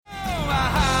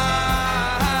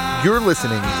You're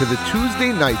listening to the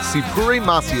Tuesday night Sipurei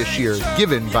Masya Shir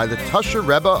given by the Tusher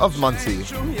Rebbe of Monsey.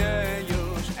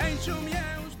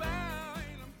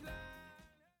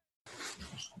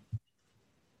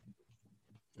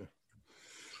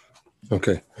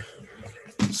 Okay,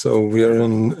 so we are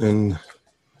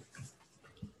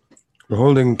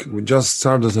we just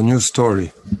started a new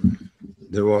story.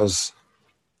 There was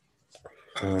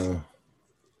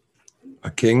a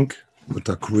king with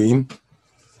a queen,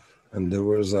 and there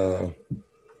was a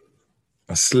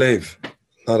slave,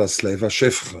 not a slave, a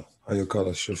shifcha. How you call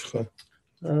a shifcha?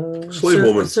 Slave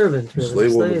woman. A servant, really.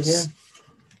 Slave woman. Yeah.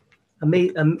 A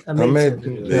maid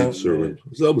servant. Maid servant.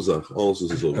 Zelbazach. Also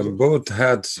Zelbazach. And both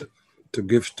had to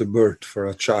give to birth for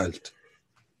a child.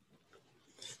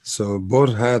 So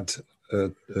both had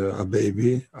a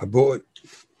baby, a boy.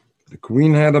 The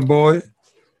queen had a boy,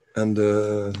 and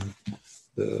the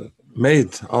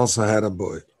maid also had a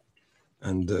boy.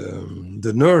 And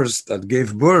the nurse that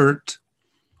gave birth,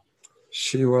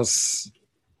 she was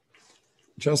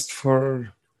just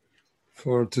for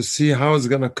to see how it's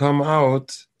gonna come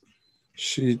out.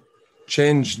 She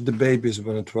changed the babies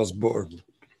when it was born.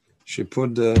 She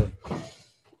put the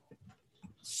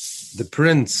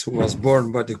prince who was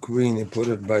born by the queen, he put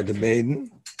it by the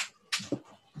maiden.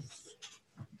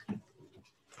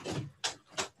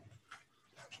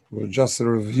 We're just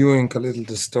reviewing a little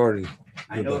the story.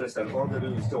 I noticed that all the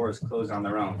new stores close on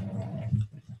their own.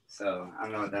 So I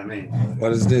don't know what that means.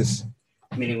 What is this?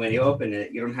 Meaning when you open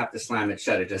it, you don't have to slam it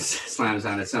shut. It just slams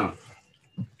on its own.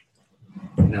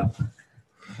 No.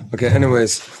 Okay,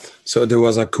 anyways, so there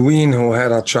was a queen who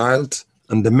had a child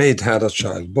and the maid had a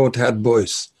child. Both had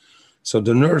boys. So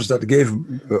the nurse that gave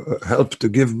help to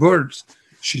give birth,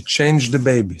 she changed the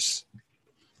babies.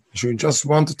 She just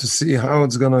wanted to see how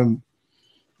it's going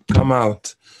to come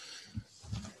out.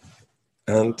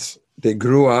 And they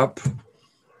grew up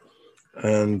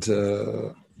and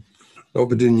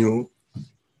nobody knew.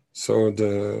 So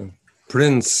the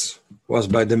prince was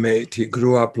by the maid. He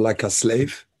grew up like a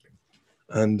slave.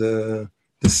 And the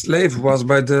slave was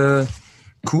by the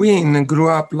queen and grew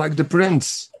up like the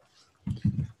prince.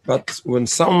 But when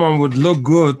someone would look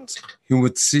good, he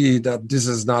would see that this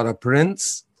is not a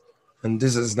prince and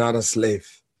this is not a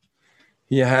slave.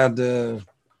 He had the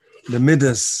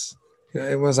midas.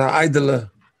 It was an idol,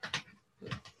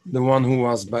 the one who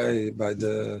was by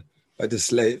the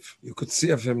slave. You could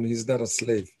see of him, he's not a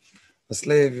slave. A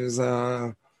slave is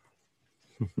a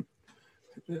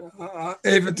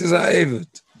Avid is a Avid.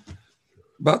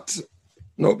 But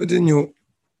nobody knew.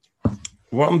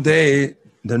 One day,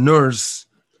 the nurse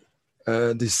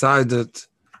decided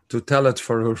to tell it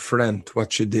for her friend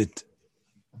what she did.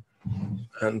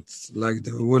 And like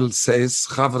the word says,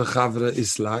 chavre chavre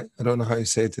islai. I don't know how you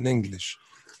say it in English.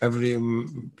 Every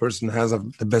person has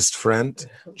the best friend,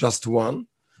 just one.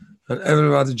 And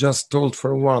everybody just told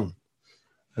for one.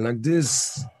 And like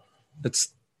this, it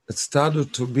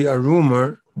started to be a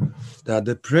rumor that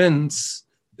the prince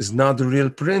is not the real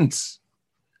prince.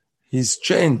 He's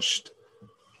changed.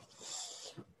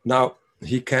 Now,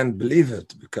 he can't believe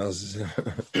it because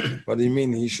what do you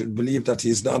mean? He should believe that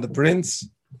he's not a prince.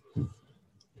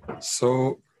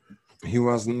 So he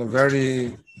was in a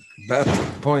very bad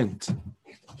point.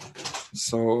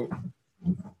 So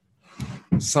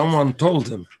someone told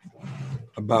him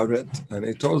about it, and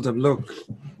he told him, look,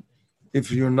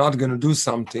 if you're not going to do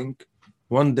something,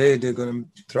 one day they're going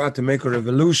to try to make a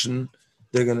revolution.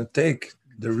 They're going to take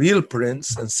the real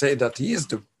prince and say that he is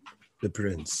the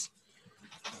prince.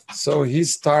 So he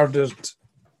started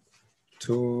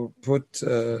to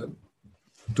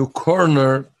to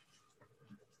corner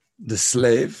the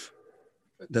slave,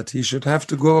 that he should have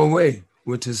to go away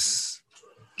with his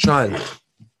child.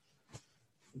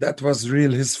 That was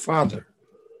real his father.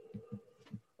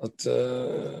 But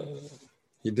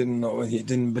he didn't know, he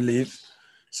didn't believe.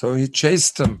 So he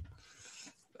chased him.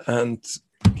 And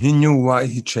he knew why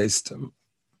he chased him,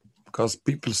 because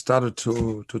people started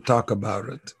to talk about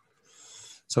it.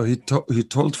 So he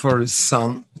told for his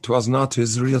son, it was not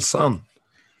his real son.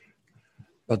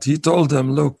 But he told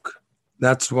them, look,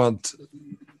 that's what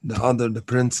the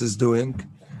prince is doing,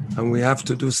 and we have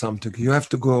to do something. You have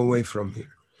to go away from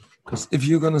here. Because if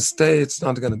you're going to stay, it's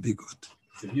not going to be good.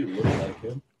 Did he look like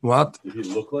him? What? Did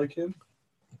he look like him?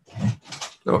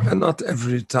 No, and not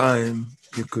every time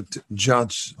you could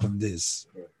judge of this.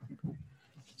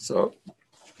 So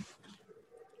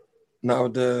now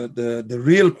the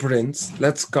real prince,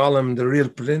 let's call him the real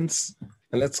prince,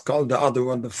 and let's call the other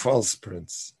one the false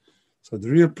prince. So the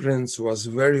real prince was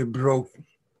very broken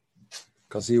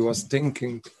because he was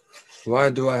thinking, why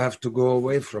do I have to go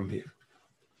away from here?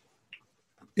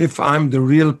 If I'm the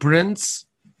real prince,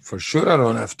 For sure I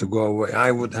don't have to go away.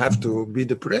 I would have to be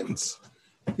the prince.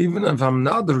 Even if I'm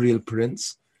not the real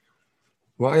prince,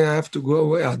 why I have to go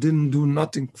away? I didn't do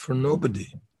nothing for nobody.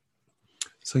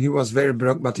 So he was very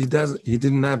broke, but he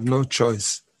didn't have no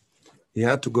choice. He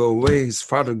had to go away. His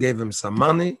father gave him some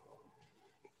money,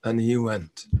 and he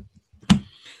went.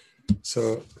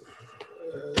 So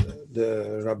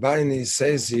the Rabbi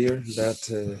says here that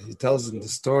he tells in the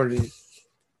story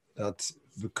that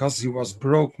because he was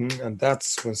broken, and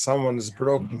that's when someone is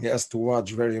broken, he has to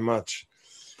watch very much.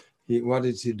 What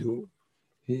did he do?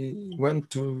 He went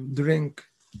to drink,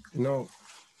 and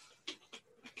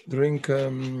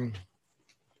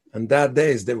that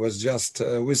days there was just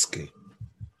whiskey.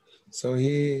 So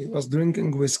he was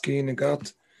drinking whiskey, and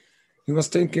he was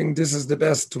thinking this is the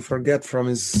best to forget from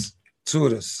his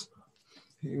tzuras.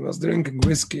 He was drinking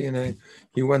whiskey, and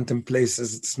he went in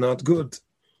places it's not good.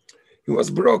 He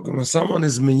was broken. When someone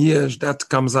is meyesh, that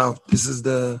comes out. This is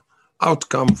the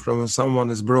outcome from when someone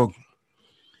is broken.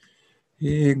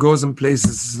 He goes in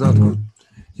places it's not good.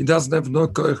 He doesn't have no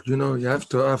koich, you have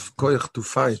to have koich to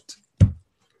fight.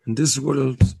 In this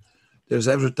world, there's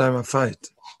every time a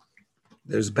fight.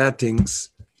 There's bad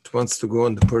things. It wants to go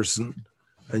on the person,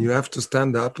 and you have to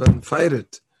stand up and fight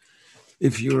it.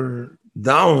 If you're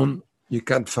down, you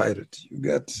can't fight it. You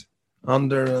get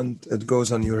under and it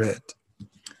goes on your head.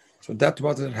 So that's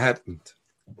what had happened.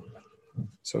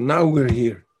 So now we're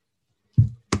here.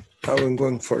 Now I'm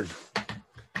going further.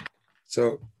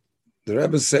 So the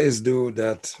Rebbe says,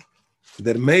 that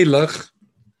the Melech,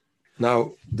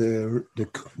 now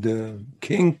the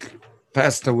king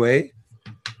passed away.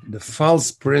 The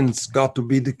false prince got to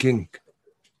be the king.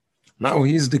 Now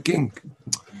he's the king.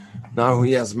 Now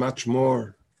he has much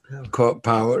more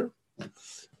power.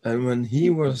 And when he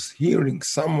was hearing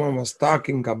someone was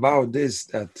talking about this,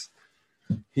 that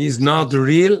he's not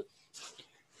real,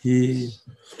 he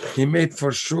made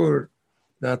for sure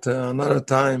that another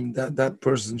time that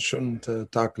person shouldn't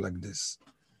talk like this.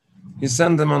 He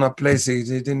sent them on a place, he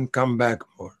didn't come back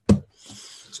more.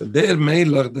 So their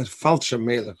Melech, the falsche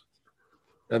Melech,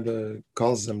 Rebbe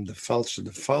calls them the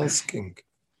false king.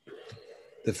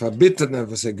 The verbittene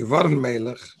was geworden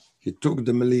Melech, he took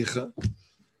the Melicha,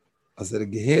 as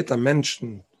geheert a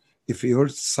menschen, if he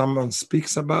heard someone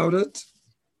speaks about it,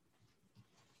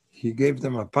 he gave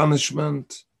them a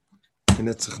punishment, and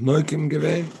het zich neukim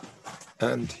gewein,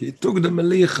 and he took the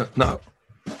Melicha. Now,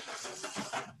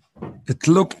 it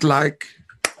looked like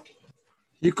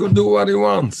he could do what he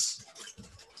wants.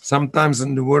 Sometimes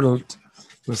in the world,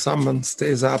 when someone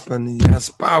stays up and he has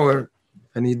power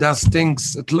and he does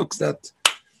things, it looks that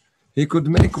he could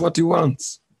make what he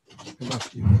wants.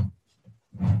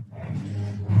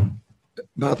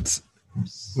 But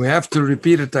we have to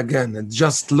repeat it again. It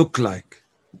just look like.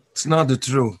 It's not the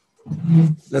truth.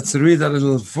 Let's read a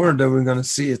little further. We're going to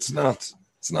see it's not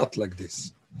like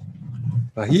this.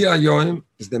 Here Yoim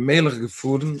is the Melech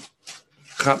gefuhren,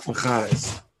 Chat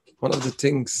Mechais. One of the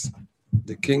things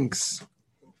the kings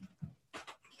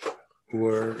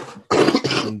were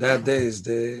in that days,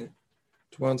 it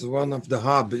was one of the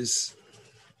hobbies,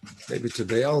 maybe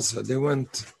today also, they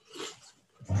went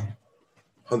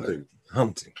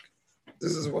hunting.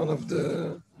 This is one of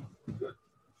the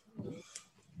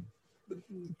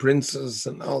princes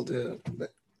and all the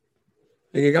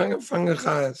gegangen vangen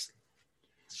Gais.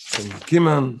 And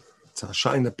Kimman, it's a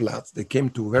scheine Platz. They came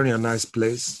to a very nice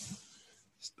place.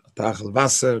 Tachel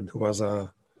Wasser, there was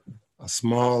a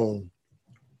small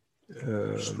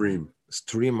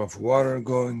stream of water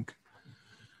going.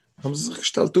 Haben sie sich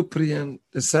gestellt upprien.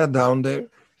 They sat down there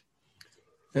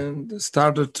and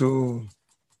started to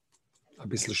a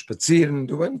bisschen spazieren.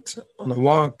 They went on a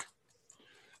walk.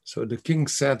 So the king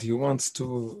said he wants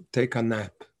to take a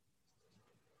nap.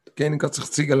 The king had sich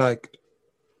zugelegt.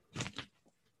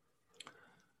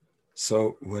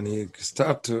 So when he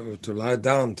started to lie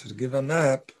down to give a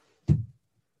nap,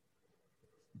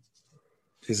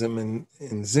 is him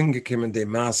in Sinn gekommen, the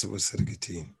Masse was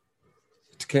getan.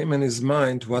 It came in his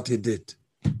mind what he did.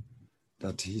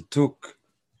 That he took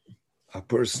a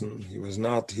person, he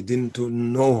didn't do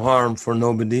no harm for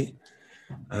nobody,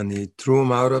 and he threw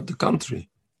him out of the country.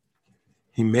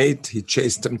 He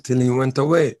chased him till he went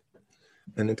away.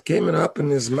 And it came up in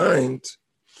his mind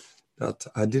that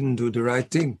I didn't do the right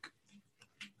thing.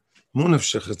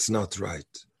 Munafshech, it's not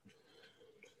right.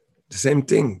 The same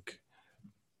thing.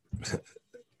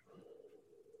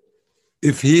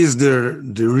 If he is the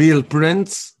real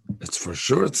prince, it's for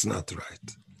sure it's not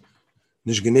right.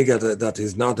 Nicht genug that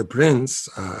he's not a prince,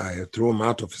 I threw him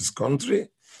out of his country.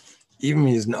 Even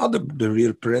he's not the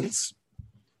real prince.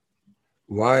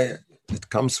 Why it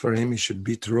comes for him, he should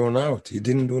be thrown out. He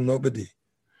didn't do nobody.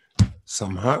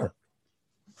 some harm.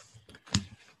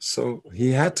 So he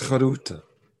had charuta.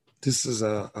 This is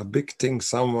a big thing.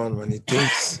 Someone, when he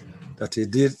thinks that he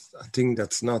did a thing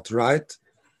that's not right,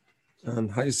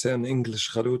 and how you say in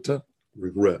English, charuta?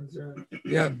 Regret.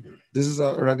 Yeah, this is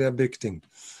already a big thing.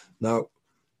 Now,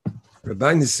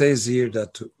 Rabbeinu says here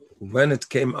that when it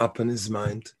came up in his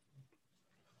mind,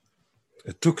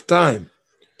 it took time.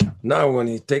 Now, when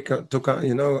he took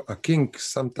a king,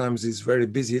 sometimes he's very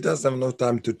busy. He doesn't have no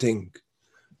time to think.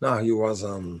 Now he was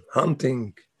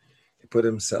hunting. He put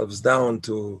himself down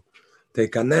to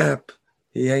take a nap.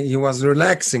 He was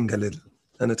relaxing a little,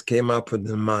 and it came up in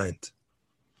the mind.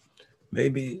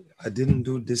 Maybe I didn't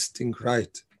do this thing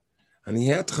right. And he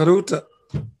had charuta.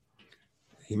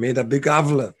 He made a big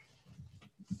avla.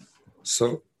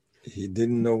 So he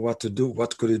didn't know what to do.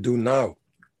 What could he do now?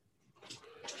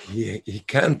 He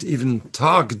can't even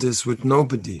talk this with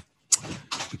nobody,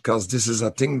 because this is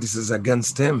a thing, this is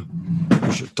against him.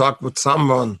 He should talk with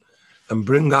someone and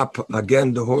bring up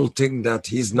again the whole thing that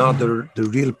he's not the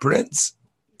real prince.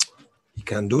 He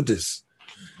can't do this.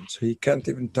 So he can't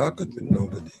even talk it with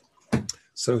nobody.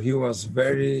 So he was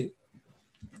very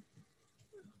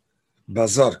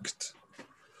bazarked.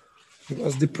 He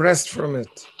was depressed from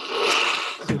it.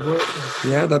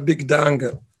 He had a big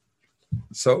danga.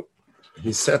 So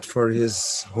he said for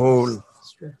his whole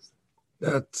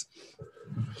that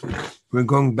we're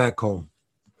going back home.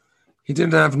 He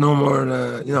didn't have no more,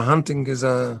 hunting is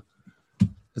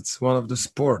it's one of the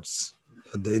sports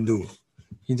that they do.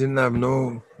 He didn't have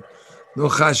no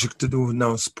chashik to do with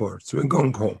now sports. We're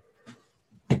going home.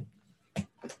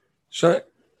 So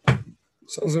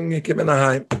when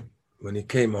he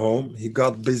came home, he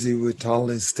got busy with all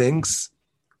his things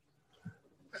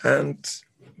and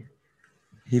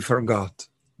he forgot.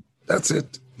 That's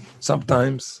it.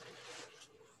 Sometimes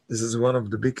this is one of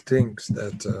the big things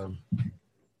that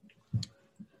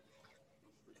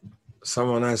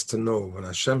someone has to know. When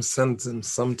Hashem sends him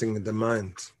something in the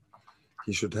mind,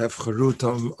 he should have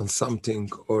charutam on something,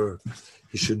 or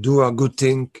he should do a good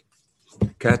thing,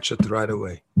 catch it right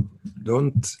away.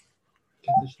 Don't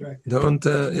Get distracted.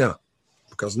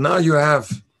 because now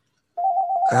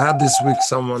I had this week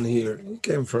someone here, he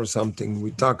came for something, we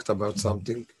talked about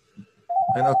something,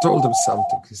 and I told him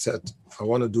something. He said, I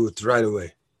want to do it right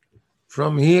away.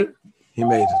 From here, he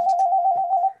made it.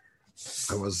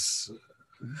 I was,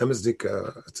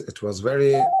 it was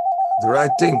very the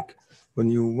right thing. When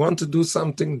you want to do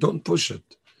something, don't push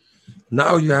it.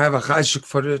 Now you have a chayshik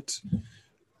for it,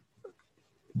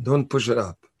 don't push it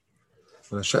up.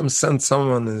 When Hashem sends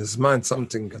someone in his mind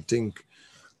something, I think,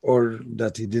 or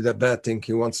that he did a bad thing,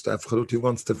 he wants to have churut, he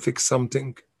wants to fix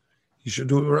something, he should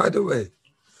do it right away.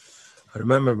 I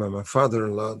remember by my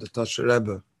father-in-law, the Tasher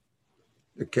Rebbe,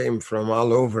 he came from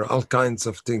all over, all kinds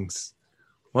of things.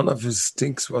 One of his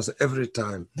things was every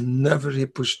time, never he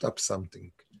pushed up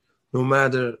something. No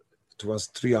matter it was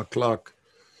 3 o'clock,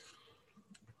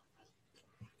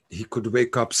 he could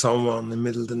wake up someone in the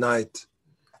middle of the night.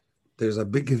 There's a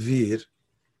big veer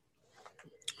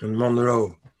in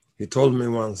Monroe. He told me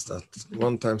once that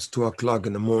one time 2 o'clock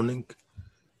in the morning,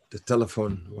 the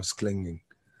telephone was clanging.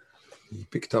 He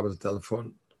picked up the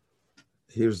telephone.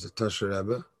 Here's the Tasher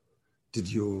Rebbe. Did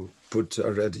you put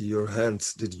already your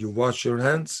hands? Did you wash your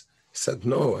hands? He said,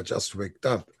 no, I just waked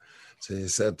up. So he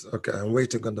said, okay, I'm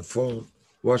waiting on the phone.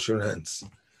 Wash your hands.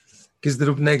 Kies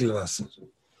erop Nägelwasser.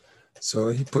 So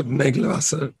he put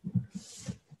Nägelwasser.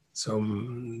 So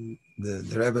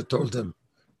the Rebbe told him,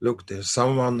 look, there's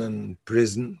someone in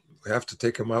prison. We have to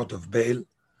take him out of bail.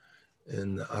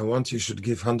 And I want you should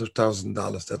give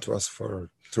 $100,000. That was for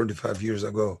 35 years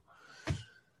ago.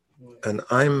 And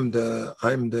I'm the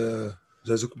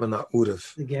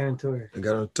guarantor. The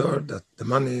guarantor that the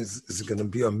money is going to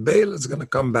be on bail. It's going to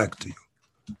come back to you.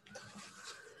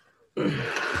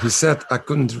 He said I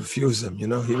couldn't refuse him.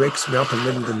 He wakes me up in the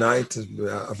middle of the night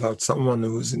about someone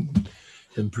who's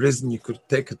in prison. You could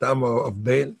take a time of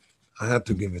bail. I had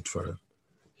to give it for him.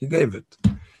 He gave it.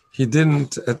 He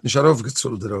didn't at Nisharov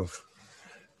Getzuldrov,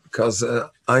 because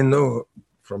I know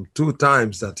from 2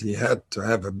 times that he had to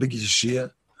have a big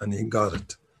yeshia and he got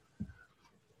it.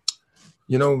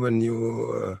 When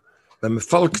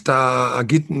folkt a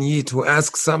gitten Yid who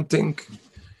asks something,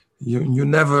 you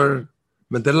never,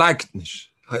 but they like it nicht.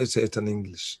 How you say it in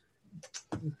English?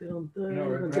 Don't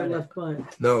get left behind.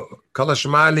 No, kala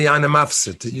shmali eine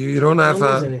mafsit. You don't have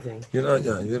Don't lose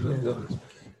anything.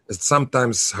 It's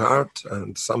sometimes hard,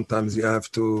 and sometimes you have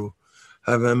to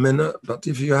have a minute. But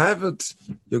if you have it,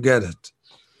 you get it.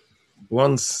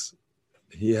 Once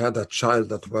he had a child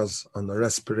that was on a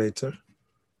respirator,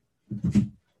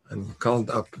 and he called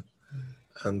up,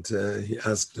 And he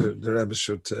asked the Rebbe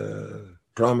should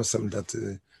promise him that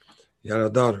he had a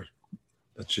daughter,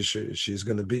 that she's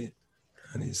going to be.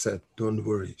 And he said, don't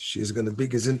worry, she's going to be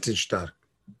gesinnt und stark.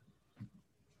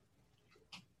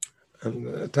 And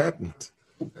it happened.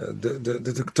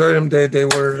 The doctorium, they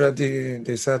were ready.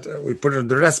 They said, we put her in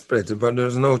the respirator, but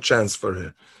there's no chance for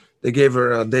her. They gave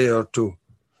her a day or two.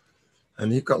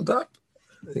 And he called up.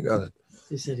 He got it.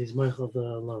 He said he's Michael the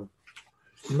alone.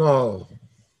 No.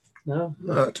 No?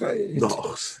 No.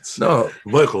 No.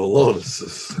 Michael alone.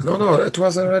 No. It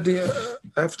was already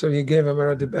after he gave him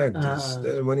already back.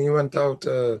 When he went out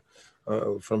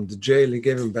from the jail, he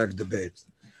gave him back the bed.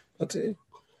 But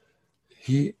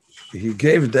he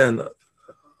gave then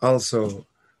also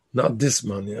not this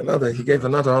money, another. He gave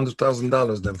another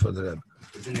 $100,000 then for the Rebbe.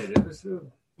 Isn't it Rivers?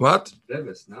 What?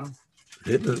 Rivers, no?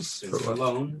 Rivers. It's a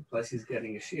loan, plus he's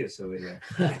getting a shias over here.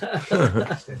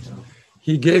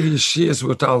 He gave his shias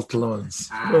without loans.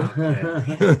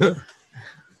 Okay.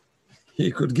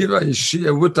 He could give a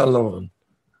shia with a loan,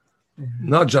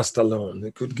 not just a loan.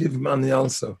 He could give money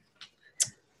also.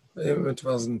 It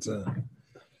wasn't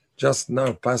just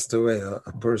now passed away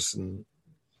a person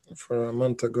for a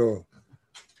month ago.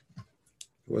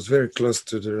 He was very close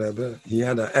to the Rebbe. He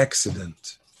had an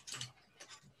accident.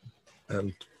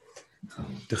 And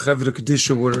the Chevre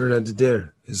Kedisha were already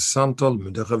there. His son told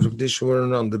me the Chevre Kedisha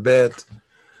were on the bed,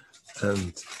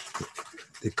 and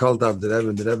they called up the Rebbe,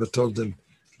 and the Rebbe told them,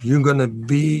 you're going to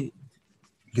be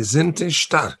gesinnt und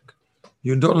stark.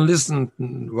 You don't listen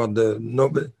what the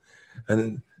nobody.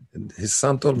 And his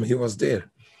son told me he was there.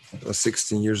 He was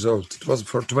 16 years old. It was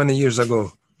for 20 years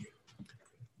ago.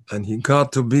 And he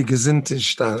got to be gesinnt und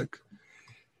stark.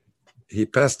 He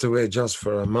passed away just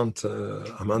for a month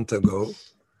ago.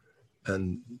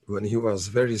 And when he was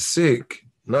very sick,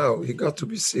 now he got to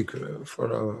be sick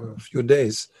for a few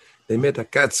days. They made a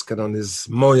CAT scan on his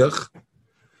moyach,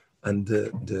 and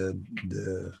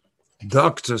the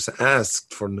doctors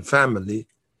asked for the family,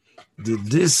 did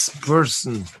this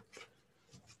person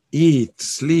eat,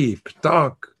 sleep,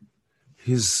 talk?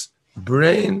 His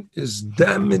brain is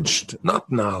damaged,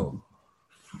 not now.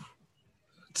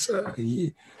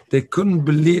 They couldn't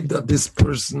believe that this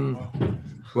person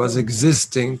was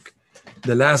existing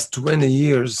the last 20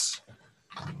 years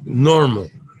normal,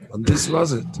 but this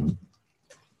was it.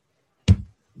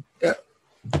 Yeah.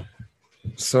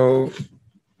 So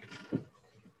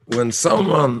when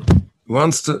someone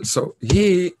wants to, so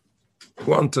he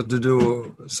wanted to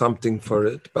do something for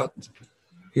it, but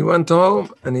he went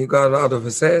home and he got out of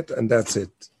his head and that's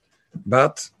it.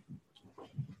 But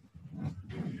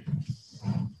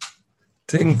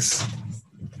things,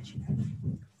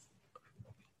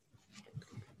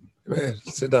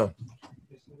 sit down.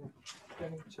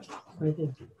 Right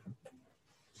there.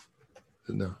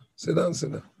 Sit down.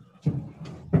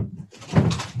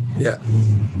 Yeah,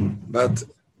 but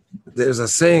there's a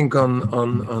saying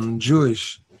on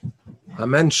Jewish, a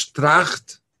Mensch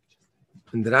tracht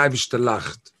and der Eibishter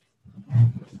lacht.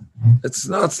 It's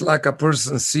not like a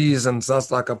person sees and it's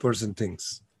not like a person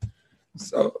thinks.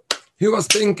 So he was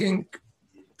thinking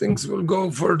things will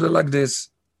go further like this.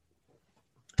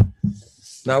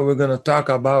 Now we're going to talk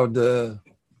about the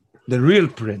real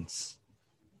prince.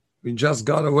 We just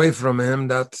got away from him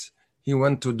that he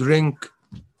went to drink.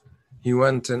 He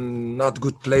went in not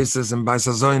good places and by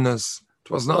Sazoinas.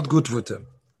 It was not good with him.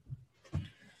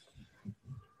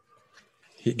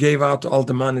 He gave out all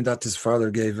the money that his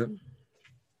father gave him.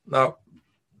 Now,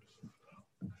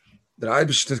 the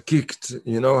Eibishter kicked,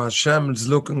 Hashem is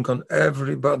looking on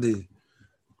everybody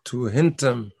to hint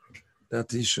him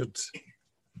that he should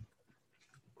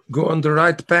go on the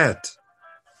right path.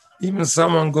 Even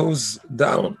someone goes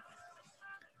down,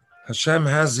 Hashem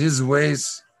has his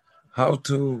ways how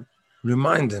to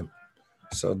remind him.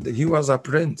 So he was a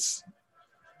prince.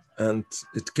 And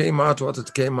it came out what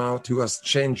it came out. He was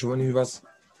changed when he was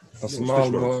a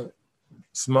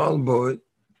small boy.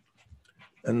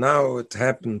 And now it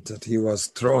happened that he was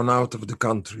thrown out of the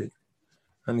country.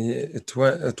 And it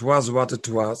was what it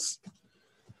was.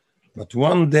 But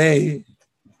one day,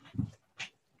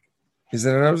 he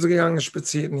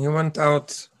went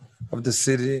out of the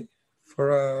city for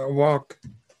a walk.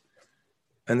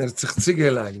 And the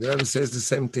Rebbe says the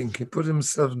same thing. He put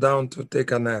himself down to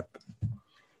take a nap.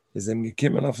 He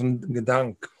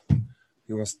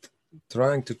was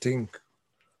trying to think,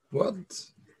 what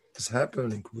is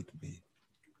happening with me?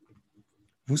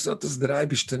 He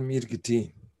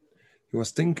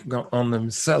was thinking on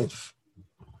himself.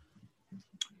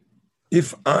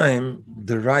 If I'm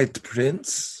the right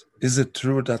prince, is it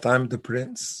true that I'm the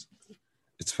prince?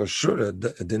 It's for sure it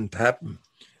didn't happen.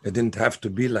 It didn't have to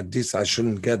be like this. I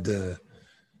shouldn't get the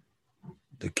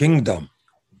the kingdom.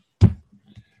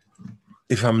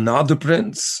 If I'm not the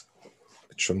prince,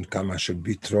 it shouldn't come. I should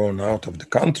be thrown out of the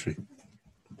country.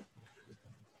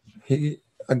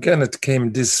 It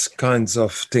came this kinds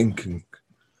of thinking.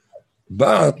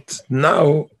 But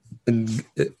now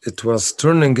it was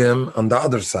turning him on the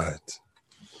other side.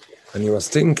 And he was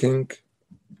thinking,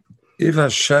 if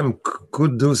Hashem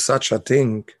could do such a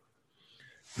thing,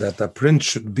 that a prince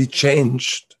should be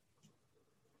changed,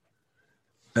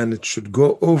 and it should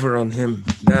go over on him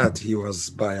that he was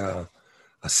by a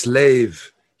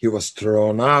slave, he was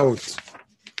thrown out.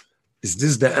 Is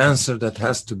this the answer that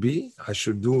has to be? I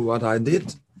should do what I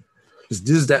did? Is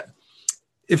this that?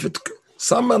 If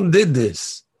someone did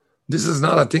this is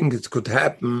not a thing that could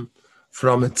happen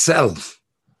from itself.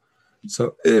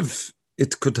 So if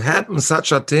it could happen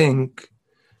such a thing,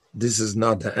 this is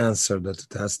not the answer that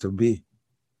it has to be.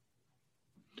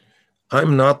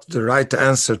 I'm not the right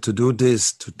answer to do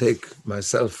this, to take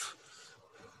myself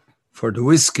for the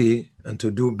whiskey and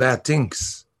to do bad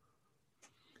things.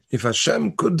 If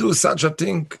Hashem could do such a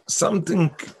thing,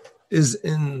 something is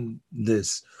in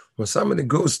this. When somebody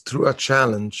goes through a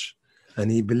challenge and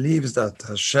he believes that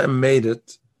Hashem made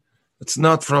it, it's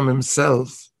not from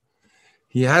himself.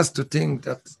 He has to think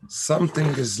that something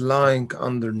is lying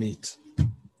underneath.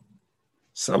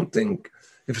 Something,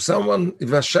 if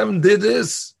Hashem did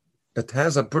this, it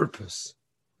has a purpose.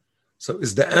 So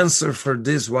is the answer for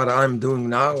this what I'm doing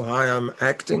now, how I'm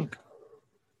acting?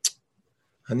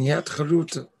 And he had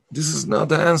Geruta. This is not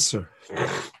the answer.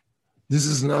 This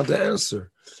is not the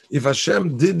answer. If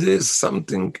Hashem did this,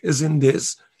 something is in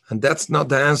this, and that's not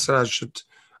the answer.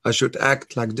 I should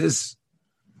act like this.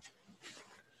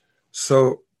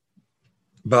 So,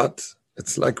 but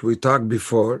it's like we talked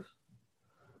before.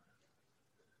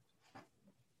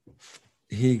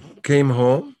 He came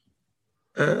home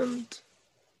and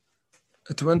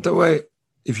it went away.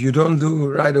 If you don't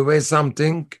do right away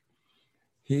something,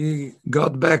 he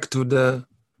got back to the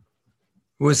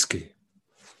whiskey.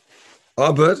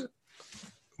 Aber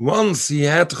once he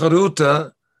had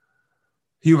Geruta,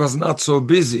 he was not so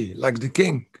busy like the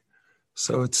king.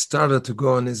 So it started to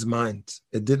go in his mind.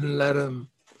 It didn't let him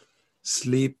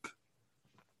sleep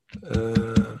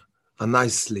a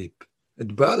nice sleep.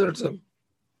 It bothered him.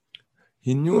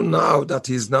 He knew now that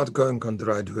he's not going on the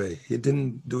right way. He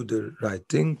didn't do the right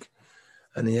thing,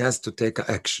 and he has to take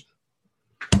action.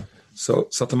 So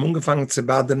hat angefangen zu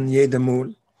badern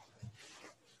jedemol.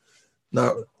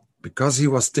 Now, because he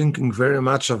was thinking very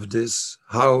much of this,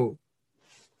 how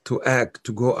to act,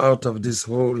 to go out of this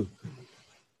whole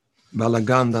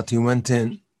balagan that he went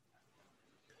in,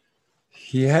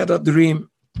 he had a dream.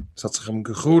 Hat sich ihm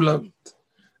gechulet,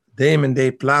 dem in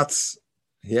der Platz.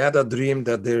 He had a dream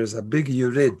that there is a big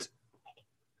yurid,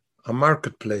 a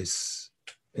marketplace,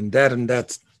 in that and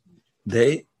that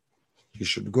day. He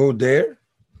should go there,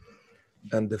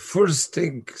 and the first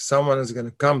thing someone is going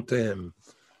to come to him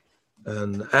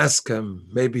and ask him,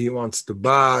 maybe he wants to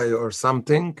buy or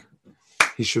something,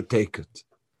 he should take it.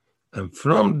 And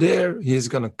from there, he's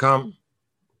going to come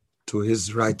to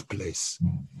his right place.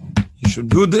 He should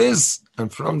do this,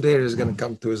 and from there, he's going to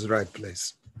come to his right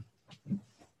place.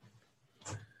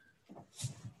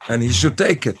 And he should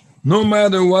take it, no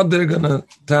matter what they're going to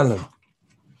tell him.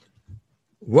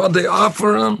 What they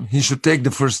offer him, he should take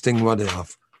the first thing what they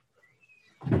offer.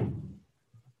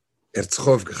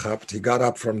 He got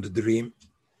up from the dream,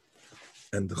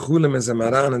 and the chulim is a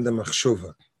maran and the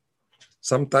machshuva.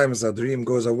 Sometimes a dream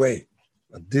goes away,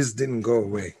 but this didn't go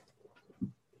away.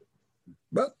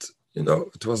 But,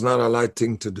 it was not a light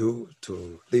thing to do,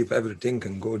 to leave everything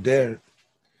and go there.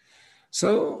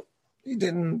 So he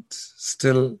didn't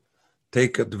still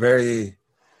take it very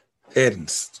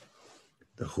ernst.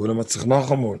 The chulim hat sich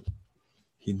noch einmal.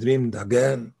 He dreamed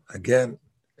again.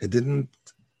 It didn't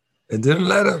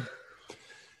let him.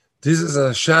 This is a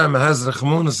Hashem has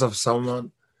rechmunus of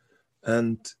someone,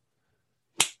 and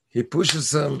he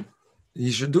pushes him.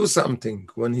 He should do something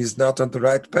when he's not on the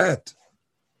right path.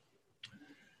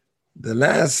 The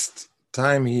last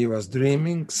time he was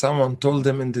dreaming, someone told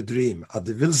him in the dream, "Ad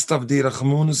willst auf die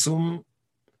rechmunus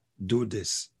do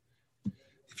this.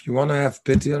 If you want to have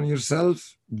pity on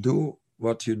yourself, do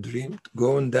what you dreamed.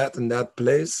 Go in that and that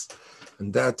place,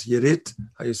 and that yirit."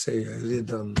 How you say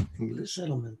yirit on English?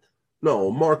 Settlement.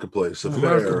 No, marketplace, a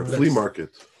fair, flea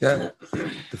market. Yeah.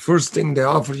 The first thing they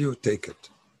offer you, take it.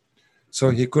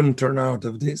 So he couldn't turn out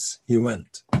of this. He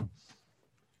went.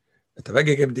 Het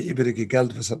weggegeben die übrige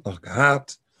Geld, was het nog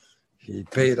gehad. He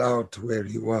paid out where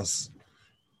he was.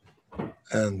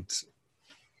 And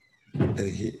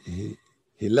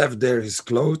he left there his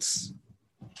clothes.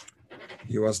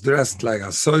 He was dressed like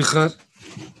a soicher.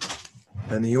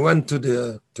 and he went to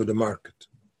the market.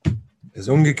 Is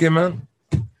umgekommen.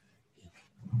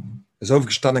 Is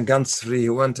aufgestanden ganz früh. He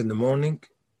went in the morning.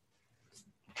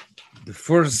 The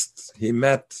first he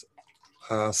met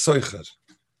a Soicher.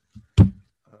 You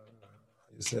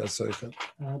say a Soicher?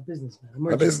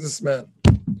 Businessman. A businessman.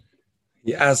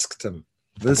 He asked him,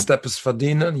 willst du etwas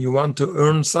verdienen? You want to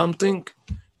earn something?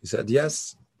 He said,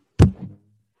 yes. He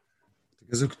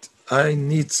said, I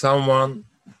need someone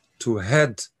to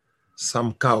head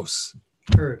some cows.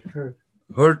 Herd.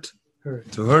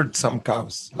 To herd some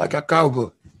cows, like a cowboy.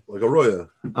 Like a roya.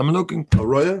 I'm looking. A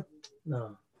roya?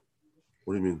 No.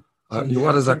 What do you mean?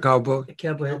 What is a cowboy? A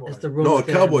cowboy has the rope. No, a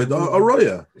cowboy. A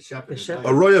roya. The shepherd. The shepherd.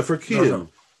 A roya for Kiyam. No.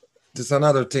 It's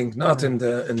another thing, not in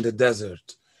the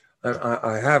desert.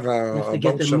 I have You have a to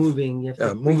get bunch them of moving. You have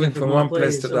to bring moving them from one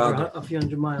place to the over other. a few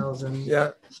hundred miles, and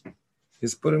Yeah,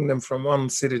 he's putting them from one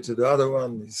city to the other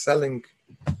one. He's selling.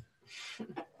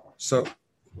 So,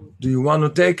 do you want to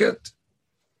take it?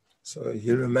 So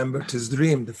he remembered his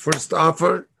dream. The first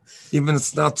offer, even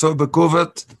it's not so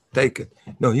becovered, take it.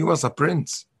 No, he was a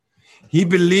prince. He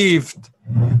believed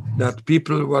that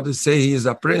people want to say he is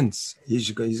a prince.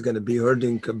 He's going to be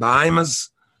herding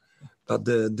behemoths. But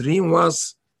the dream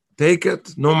was, take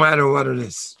it no matter what it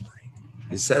is.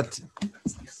 He said,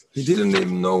 he didn't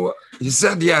even know. He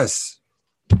said yes.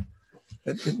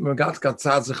 You know,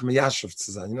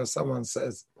 someone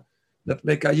says, that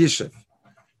make a yishuv.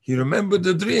 He remembered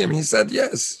the dream. He said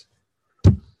yes.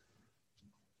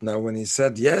 Now, when he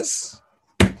said yes,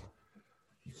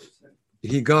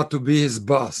 he got to be his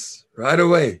boss right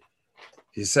away.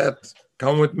 He said,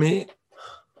 come with me.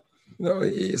 You know,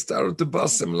 he started to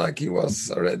boss him like he was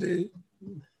already.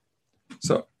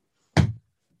 So,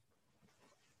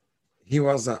 he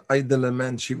was an idle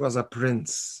man. She was a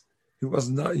prince. He was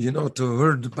not, to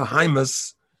herd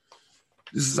behemoths.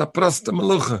 This is a prasta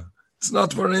melucha. It's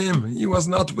not for him. He was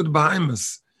not with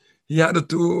behemoths. He had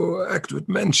to act with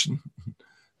mention.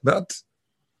 But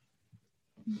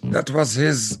that was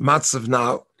his matzav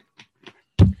now.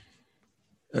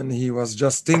 And he was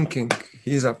just thinking,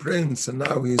 he's a prince, and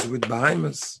now he's with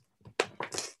behemoths.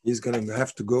 He's going to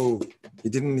have to go. He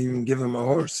didn't even give him a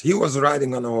horse. He was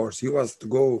riding on a horse. He was to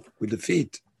go with the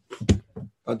feet.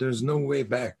 But there's no way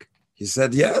back. He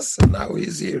said yes, and now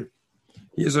he's here.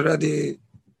 He's already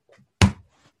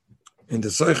in the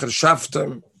Soicher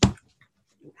Shaftem.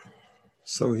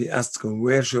 So he asked him,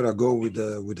 where should I go with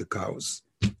the cows?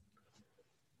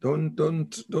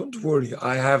 Don't worry.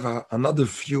 I have another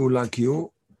few like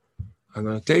you. I'm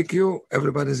going to take you.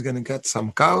 Everybody's going to get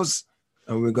some cows,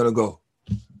 and we're going to go.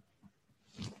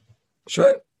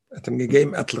 Sure. At him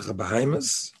gegeben etliche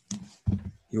behemoths.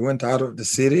 He went out of the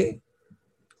city,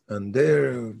 and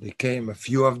there came a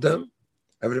few of them.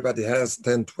 Everybody has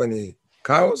 10, 20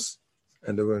 cows,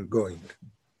 and they were going.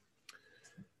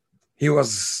 He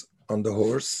was on the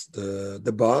horse,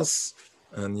 the boss,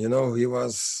 and he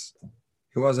was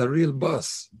a real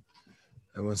boss.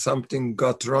 And when something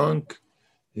got wrong,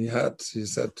 he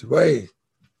said, wait,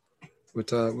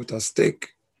 with a stick,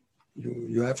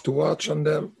 you have to watch on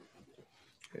them.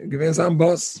 Give him some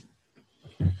boss.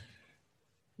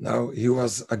 Now he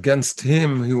was against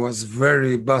him. He was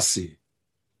very bossy,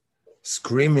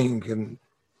 screaming, and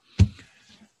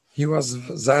he was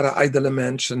Zara idle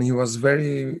mensch, and he was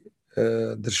very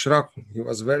erschrocken. He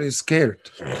was very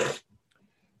scared.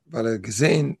 But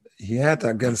gesehen, he had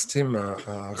against him a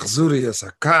chzurius,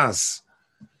 a kas,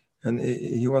 and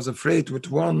he was afraid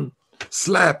with one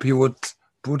slap he would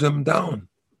put him down.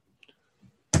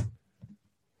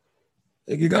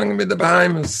 Gegangen mit der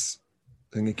Behemoths.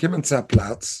 Then he came to a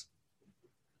Platz.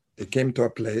 They came to a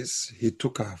place. He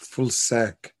took a full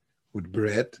sack with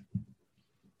bread,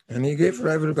 and he gave for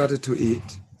everybody to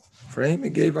eat. For him, he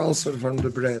gave also from the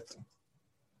bread.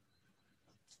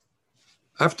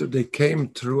 After they came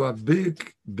through a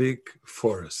big, big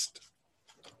forest.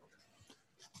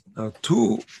 Now,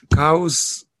 2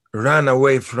 cows ran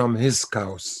away from his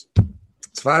cows.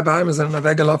 2 Behemoths sind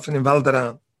weggelaufen im Wald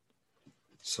daran.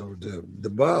 So the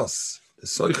boss, the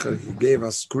Soicher, he gave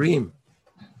a scream.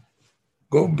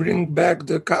 Go bring back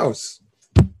the cows.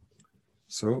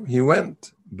 So he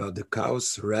went, but the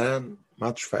cows ran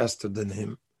much faster than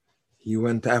him. He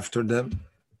went after them,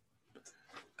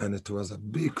 and it was a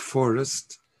big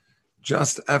forest.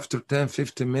 Just after 10,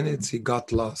 15 minutes, he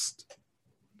got lost.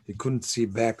 He couldn't see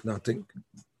back, nothing.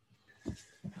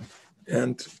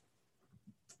 And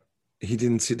he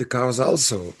didn't see the cows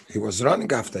also. He was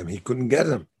running after them. He couldn't get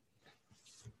them.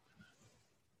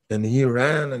 And he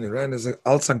ran, as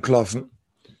als an Kloffen.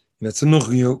 And it's noch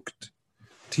gejuckt.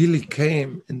 Till he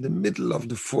came in the middle of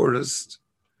the forest.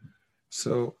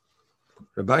 So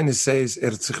Rabbeinu says,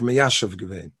 sich meyashav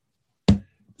gewein.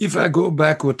 If I go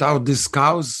back without these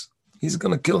cows, he's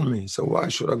going to kill me. So why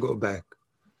should I go back?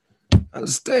 I'll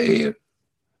stay here.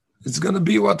 It's going to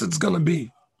be what it's going to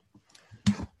be.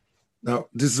 Now,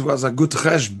 this was a good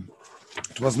cheshbon.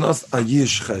 It was not a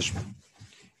yish cheshbon.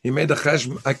 He made a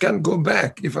cheshbon. I can't go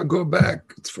back. If I go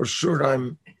back, it's for sure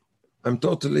I'm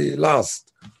totally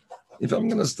lost. If I'm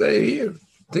going to stay here,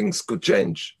 things could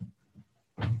change.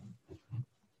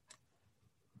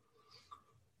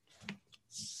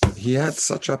 He had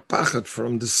such a pachet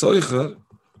from the soicher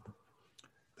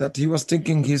that he was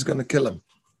thinking he's going to kill him.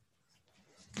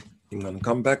 He's going to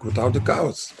come back without the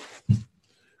cows.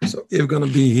 So if I'm going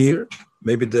to be here,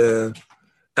 maybe the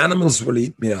animals will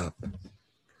eat me up.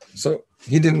 So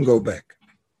he didn't go back.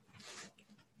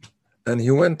 And he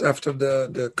went after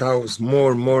the cows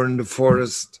more in the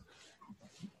forest.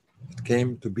 It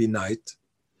came to be night.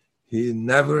 He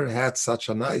never had such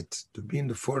a night to be in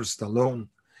the forest alone.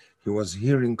 He was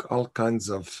hearing all kinds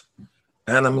of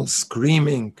animals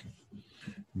screaming,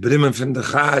 brimmen van de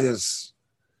gaaiers.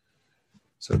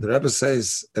 So the Rebbe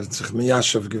says, hat sich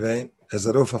meyashav gewein,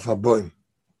 rauf auf a boim.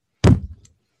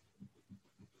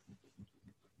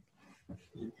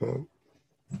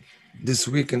 This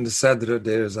week in the Seder,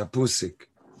 there is a pusik.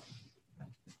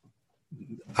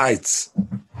 Eitz.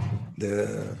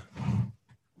 The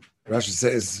Rashi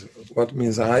says, what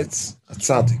means eitz? A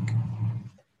tzaddik.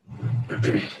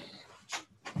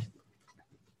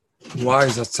 Why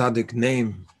is a tzaddik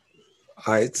name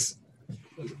Eitz?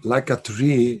 Like a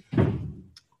tree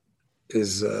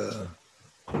is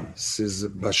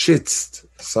bashitzt.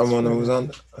 Someone who's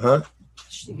on, huh?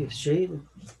 It gives shade.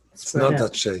 It's not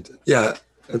that shade. Yeah,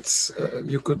 it's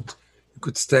you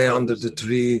could stay under the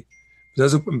tree.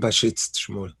 There's open bashitzt,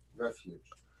 Shmuel.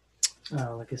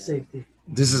 Oh, like a safety.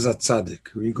 This is a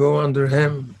tzaddik. We go under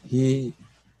him. He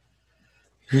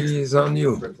is on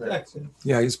you.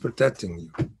 Yeah, he's protecting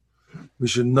you. We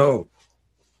should know,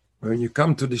 when you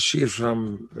come to the shir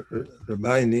from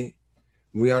Rabbeinu,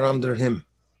 we are under him.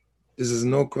 This is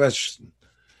no question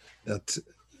that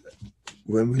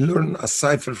when we learn a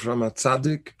cipher from a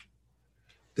tzaddik,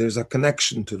 there's a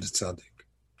connection to the tzaddik.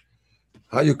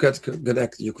 How you get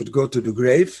connect? You could go to the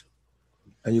grave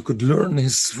and you could learn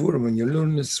his svura. When you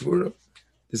learn his svura,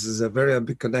 this is a very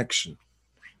big connection.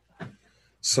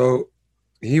 So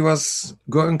he was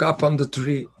going up on the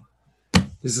tree.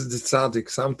 This is the tzaddik.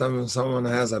 Sometimes when someone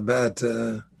has a bad,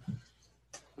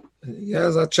 he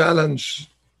has a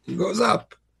challenge, he goes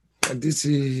up. Like this,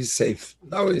 he's safe.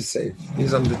 Now he's safe.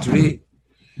 He's on the tree.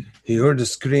 He heard the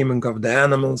screaming of the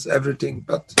animals, everything,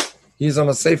 but he's on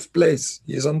a safe place.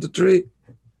 He's on the tree.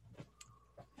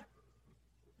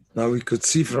 Now we could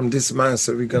see from this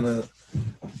master, we're going to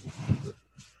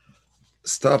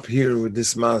stop here with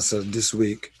this master this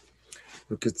week.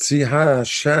 We could see how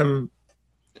Hashem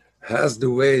has the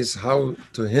ways how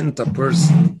to hint a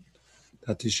person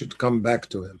that he should come back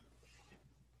to him.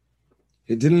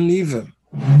 He didn't leave him.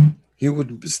 He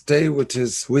would stay with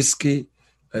his whiskey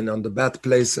and on the bad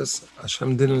places.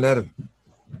 Hashem didn't let him.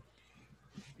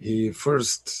 He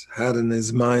first had in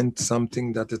his mind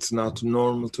something that it's not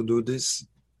normal to do this.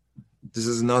 This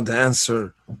is not the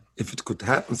answer. If it could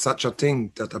happen, such a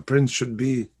thing, that a prince should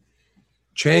be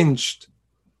changed,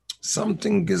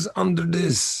 something is under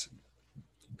this.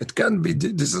 It can be,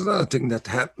 this is not a thing that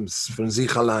happens from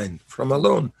sich allein, from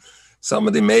alone.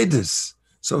 Somebody made this.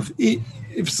 So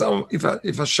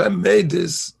if Hashem made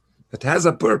this, it has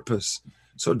a purpose.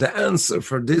 So the answer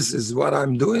for this is what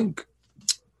I'm doing.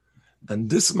 And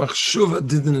this machshuva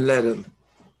didn't let him.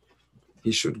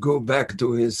 He should go back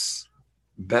to his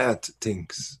bad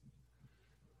things.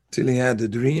 Till he had a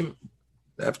dream.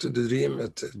 After the dream,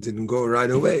 it didn't go right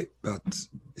away, but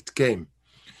it came.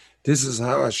 This is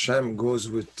how Hashem goes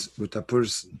with a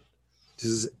person.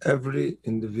 This is every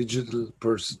individual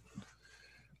person.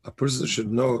 A person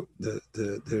should know that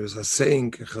there's a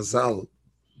saying, Chazal,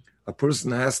 a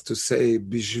person has to say,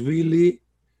 Bishvili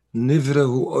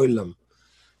nivrehu olam.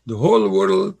 The whole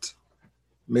world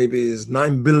maybe is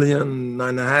 9 billion,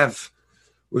 9.5,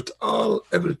 with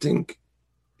everything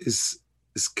is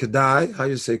kedai. How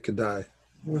you say kedai?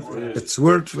 It's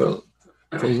worthwhile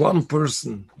for one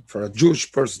person, for a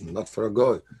Jewish person, not for a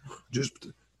goy, just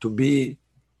to be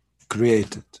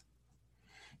created.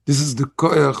 This is the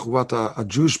koyach what a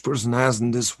Jewish person has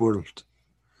in this world.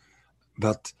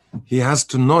 But he has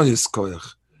to know his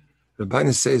koyach.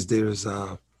 Rabbeinu says there is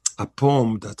a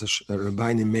poem that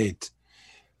Rabbeinu made.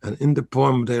 And in the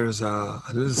poem there is a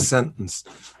little sentence.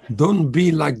 Don't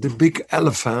be like the big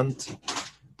elephant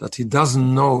that he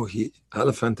doesn't know.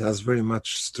 Elephant has very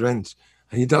much strength.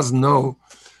 And he doesn't know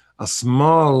a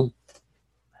small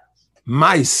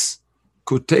mice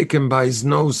could take him by his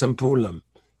nose and pull him,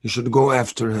 you should go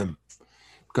after him.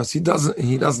 Because he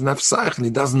doesn't have cycle, he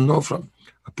doesn't know from.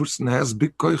 A person has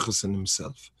big koiches in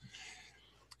himself.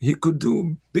 He could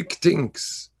do big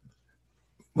things.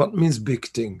 What means big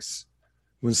things?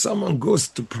 When someone goes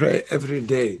to pray every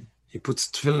day, he puts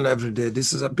tefillin every day,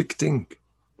 this is a big thing.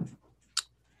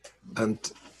 And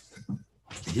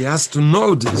he has to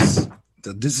know this,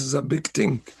 that this is a big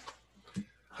thing.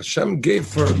 Hashem gave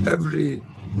for every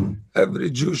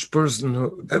Jewish person,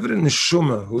 every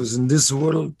neshama who is in this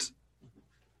world,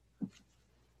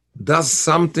 does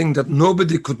something that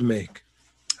nobody could make.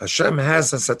 Hashem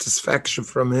has a satisfaction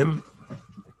from him.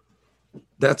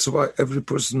 That's why every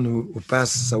person who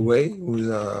passes away, who is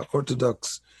an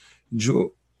Orthodox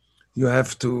Jew, you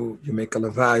make a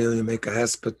levaya, you make a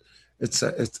hesped.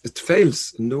 It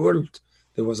fails in the world.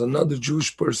 There was another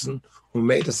Jewish person who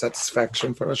made a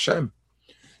satisfaction for Hashem.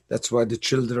 That's why the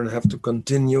children have to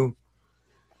continue.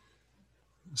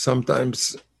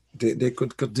 Sometimes they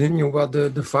could continue what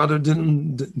the father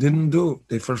didn't do.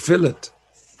 They fulfill it.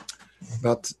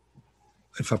 But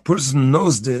if a person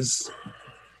knows this,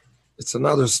 it's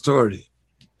another story.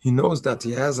 He knows that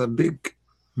he has a big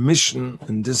mission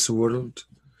in this world,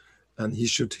 and he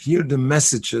should hear the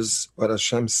messages what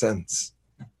Hashem sends.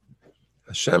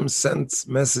 Hashem sends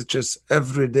messages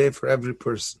every day for every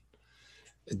person.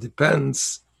 It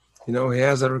depends, he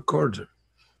has a recorder.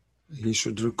 He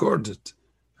should record it,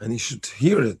 and he should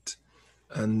hear it,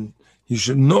 and he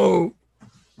should know,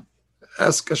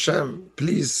 ask Hashem,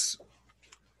 please,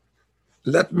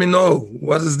 let me know,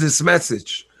 what is this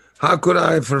message? How could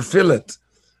I fulfill it?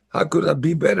 How could I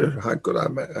be better? How could I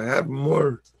have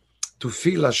more to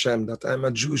feel Hashem, that I'm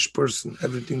a Jewish person,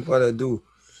 everything what I do.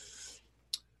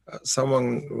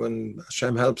 Someone, when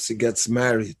Hashem helps, he gets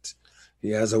married,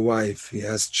 he has a wife, he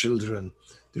has children.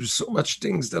 There's so much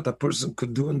things that a person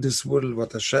could do in this world,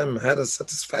 what Hashem had a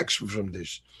satisfaction from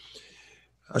this.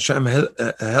 Hashem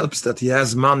helps that he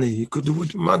has money. He could do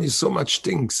with money so much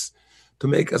things to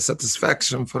make a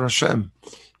satisfaction for Hashem.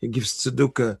 He gives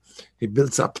tzedukah, he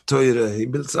builds up Torah, he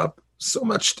builds up so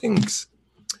much things.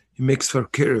 He makes for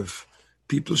kiruv.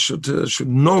 People should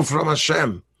know from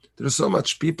Hashem. There are so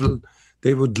much people,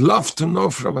 they would love to know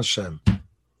from Hashem.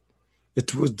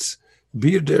 It would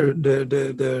be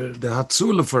the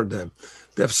hatzula for them.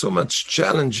 They have so much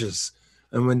challenges.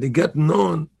 And when they get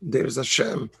known, there's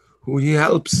Hashem who he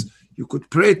helps. You could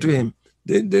pray to him.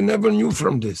 They never knew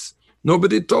from this.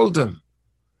 Nobody told them.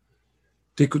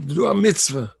 They could do a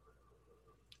mitzvah.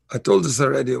 I told this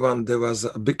already one. There was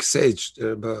a big sage,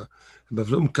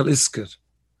 Bavlum Kalisker.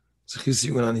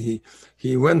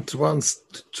 He went once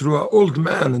through an old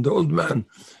man, and the old man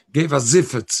gave a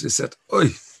zifet. He said, "Oi,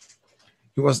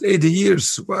 he was 80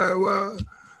 years. Why?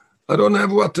 I don't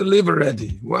have what to live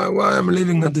already. Why I'm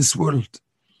living in this world?"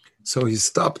 So he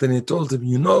stopped and he told him,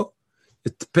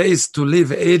 it pays to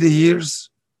live 80 years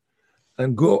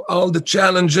and go all the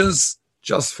challenges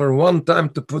just for one time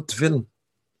to put tefillin.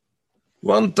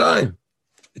 One time.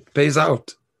 It pays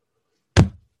out.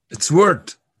 It's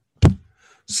worth.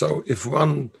 So if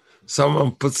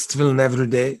someone puts tefillin every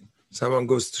day, someone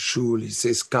goes to shul, he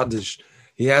says Kaddish,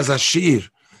 he has a shir.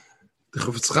 The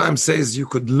Chofetz Chaim says you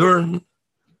could learn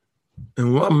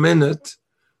in 1 minute,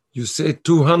 you say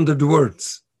 200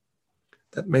 words.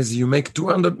 That means you make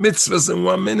 200 mitzvahs in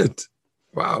 1 minute.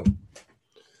 Wow.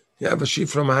 You have a shir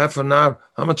from a half an hour.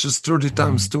 How much is 30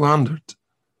 times 200?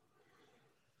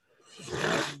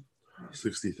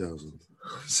 60,000.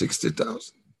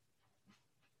 60,000?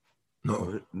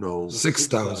 No.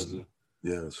 6,000.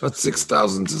 Yeah. But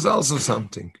 6,000 is also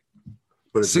something.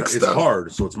 But it's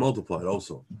hard, so it's multiplied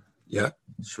also. Yeah.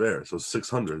 It's fair. So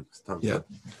 600 times. Yeah.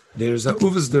 There's a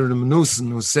Uves der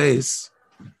Mnussen who says,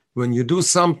 when you do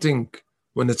something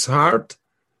when it's hard,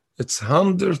 it's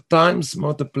 100 times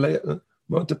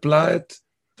multiplied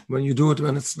when you do it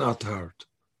when it's not hard.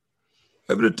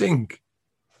 Everything.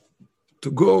 To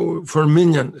go for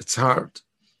minyan, it's hard.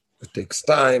 It takes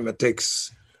time.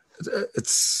 It's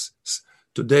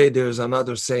today there's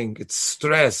another saying, it's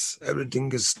stress.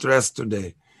 Everything is stress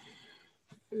today.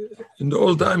 In the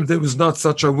old time, there was not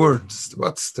such a word.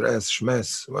 What stress,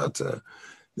 shmess, what?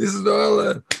 This is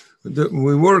all,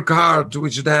 we work hard,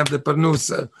 we should have the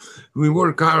parnusa. We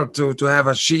work hard to have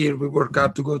a shir. We work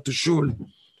hard to go to shul.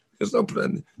 There's no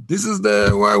plan. This is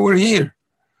why we're here.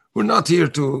 We're not here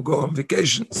to go on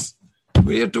vacations.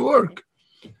 We're here to work.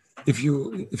 If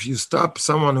you stop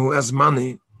someone who has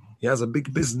money, he has a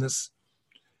big business,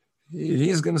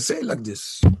 he's going to say like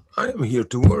this, I am here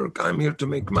to work, I'm here to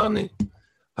make money.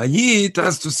 A Yid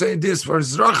has to say this for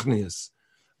his rachnias,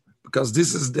 because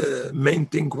this is the main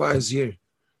thing why he's here.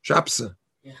 Shapse.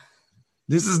 Yeah.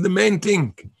 This is the main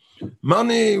thing.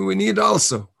 Money we need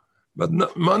also, but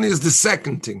money is the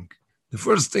second thing. The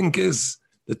first thing is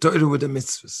the Torah with the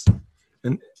mitzvahs,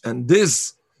 and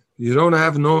this you don't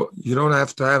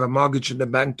have to have a mortgage in the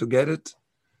bank to get it.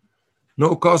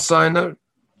 No cosigner,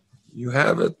 you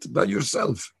have it by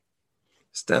yourself.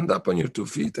 Stand up on your 2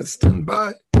 feet and stand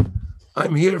by.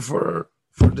 I'm here for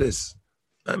this.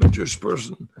 I'm a Jewish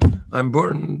person. I'm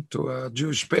born to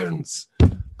Jewish parents.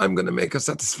 I'm going to make a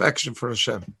satisfaction for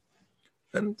Hashem.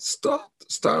 And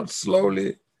start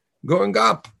slowly going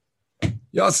up.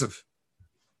 Yosef.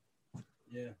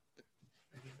 Yeah.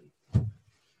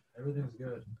 Everything's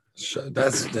good.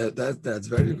 That's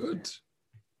very good.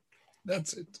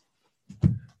 That's it.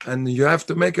 And you have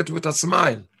to make it with a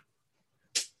smile.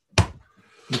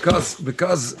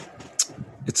 Because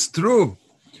it's true.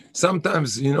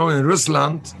 Sometimes, in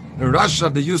Russia,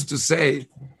 they used to say,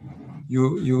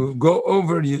 you go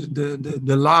over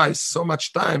the lies so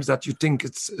much times that you think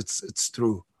it's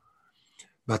true.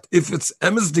 But if it's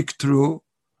emsdik true,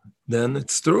 then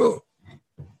it's true.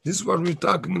 This is what we're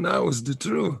talking now is the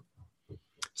truth.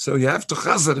 So you have to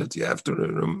chazer it. You have to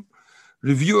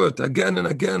review it again and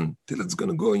again till it's going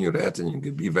to go in your head and you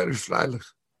can be very freilich.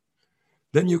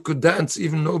 Then you could dance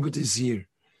even nobody's here.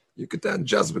 You could dance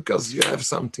just because you have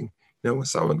something. When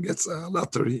someone gets a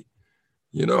lottery,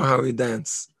 you know how he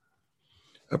dance.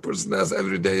 A person has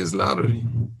every day his lottery.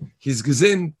 He's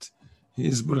gesinnt.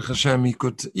 He's Baruch Hashem. He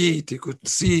could eat. He could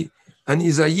see. And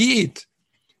he's a yid.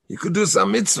 He could do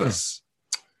some mitzvahs.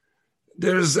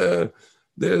 There's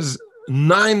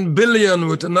 9 billion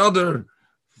with another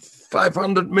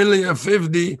 500 million,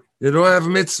 50. They don't have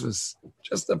mitzvahs.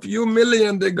 Just a few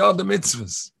million, they got the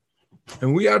mitzvahs.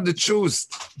 And we are the chosen.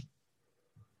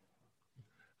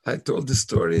 I told the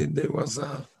story. There was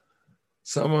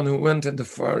someone who went in the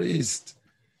Far East.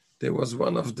 There was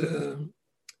one of the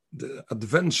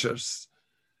adventures.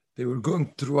 They were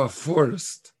going through a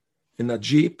forest in a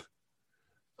jeep,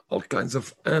 all kinds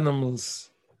of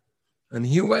animals. And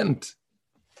he went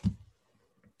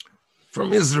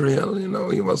from Israel,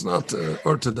 he was not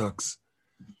Orthodox.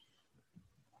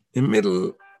 In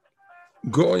middle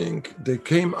going, they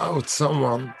came out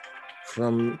someone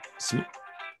from...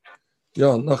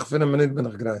 Ja, noch 5 Minuten bin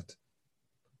ich bereit.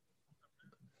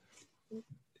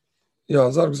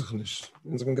 Ja, sag sich nicht.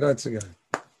 Ich bin bereit zu gehen.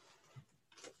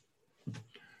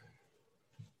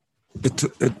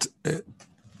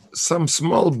 Some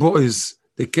small boys,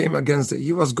 they came against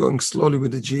he was going slowly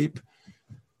with the jeep.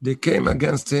 They came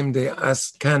against him, they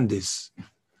asked candies.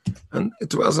 And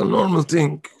it was a normal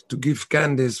thing to give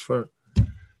candies for...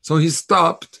 So he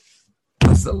stopped.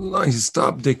 As the line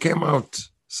stopped, they came out,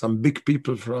 some big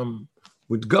people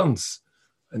with guns.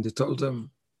 And they told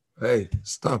him, hey,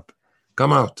 stop,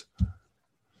 come out.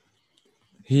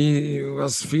 He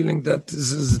was feeling that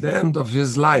this is the end of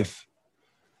his life.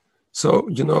 So,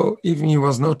 even he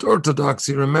was not Orthodox,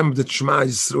 he remembered Shema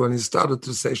Yisrael, and he started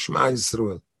to say Shema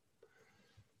Yisrael.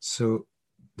 So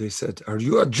they said, are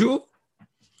you a Jew?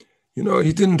 He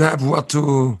didn't have what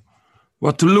to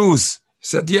lose. He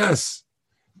said, yes.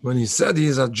 When he said he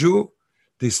is a Jew,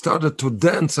 they started to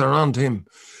dance around him.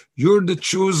 You're the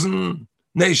chosen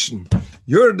nation.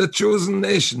 You're the chosen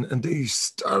nation. And they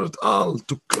started all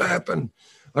to clap and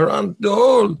around the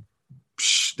whole.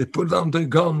 They put down their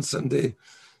guns and they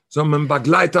some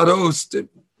Bagleiter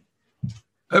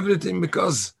everything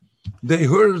because they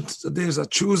heard that there's a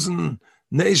chosen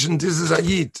nation. This is a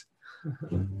Yid.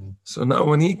 So now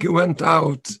when he went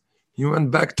out, he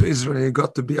went back to Israel. He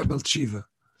got to be a Balshiva.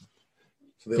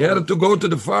 So he had to go to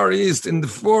the Far East in the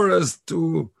forest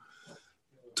to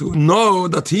know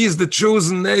that he's the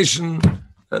chosen nation,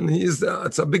 and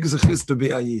it's a big zechus to be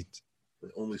a Yid. They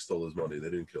only stole his money. They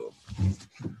didn't kill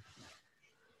him.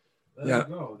 Yeah.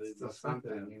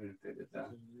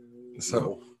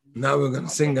 So now we're going to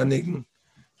sing a niggun.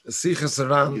 The Sichas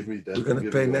around, we're going to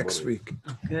pay next week.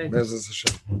 Okay.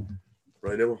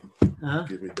 Right now? Uh-huh.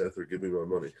 Give me death or give me my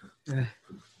money.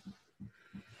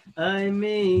 I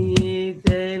mean,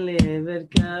 deliver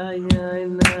kaya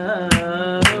na,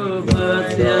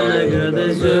 but ya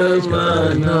good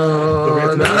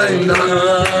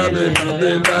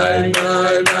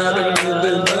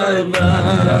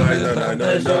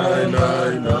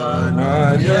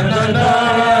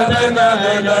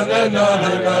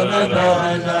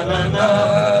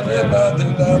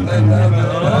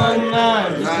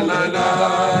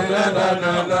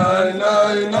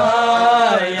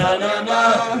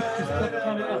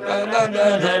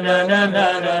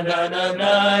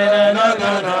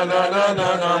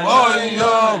Oh,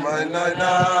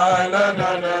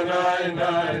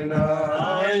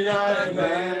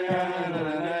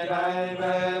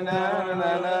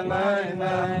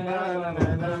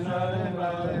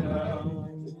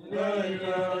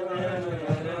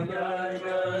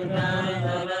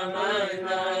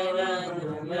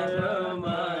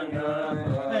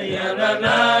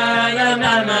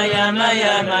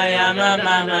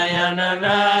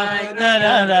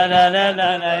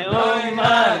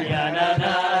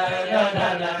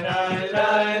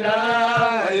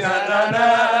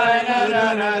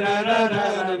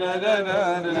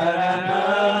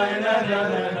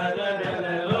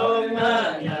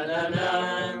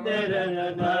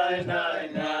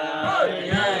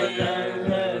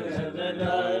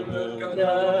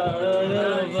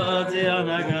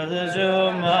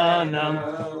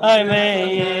 I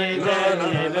may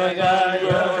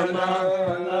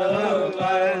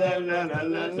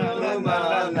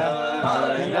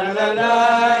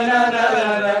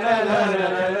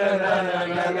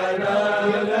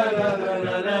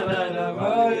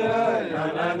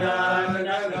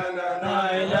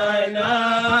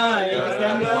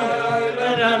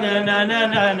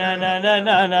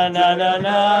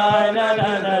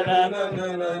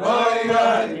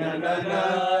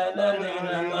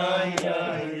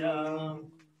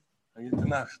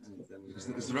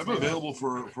Is the Rebbe available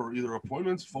for either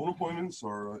appointments, phone appointments,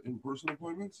 or in-person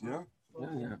appointments? Yeah?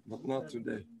 Yeah, but not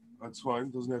today. That's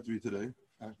fine. Doesn't have to be today.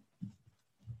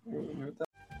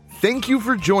 Thank you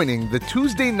for joining the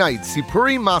Tuesday night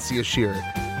Sipuri Masya Shir,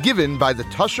 given by the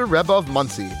Tusher Rebbe of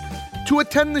Muncie. To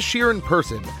attend the shir in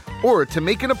person, or to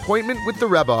make an appointment with the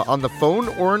Rebbe on the phone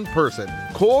or in person,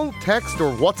 call, text,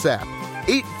 or WhatsApp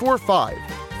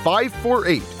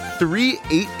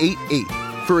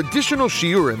 845-548-3888. For additional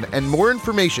shiurim and more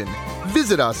information,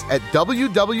 visit us at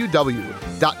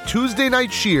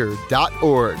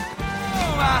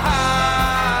www.tuesdaynightshir.org.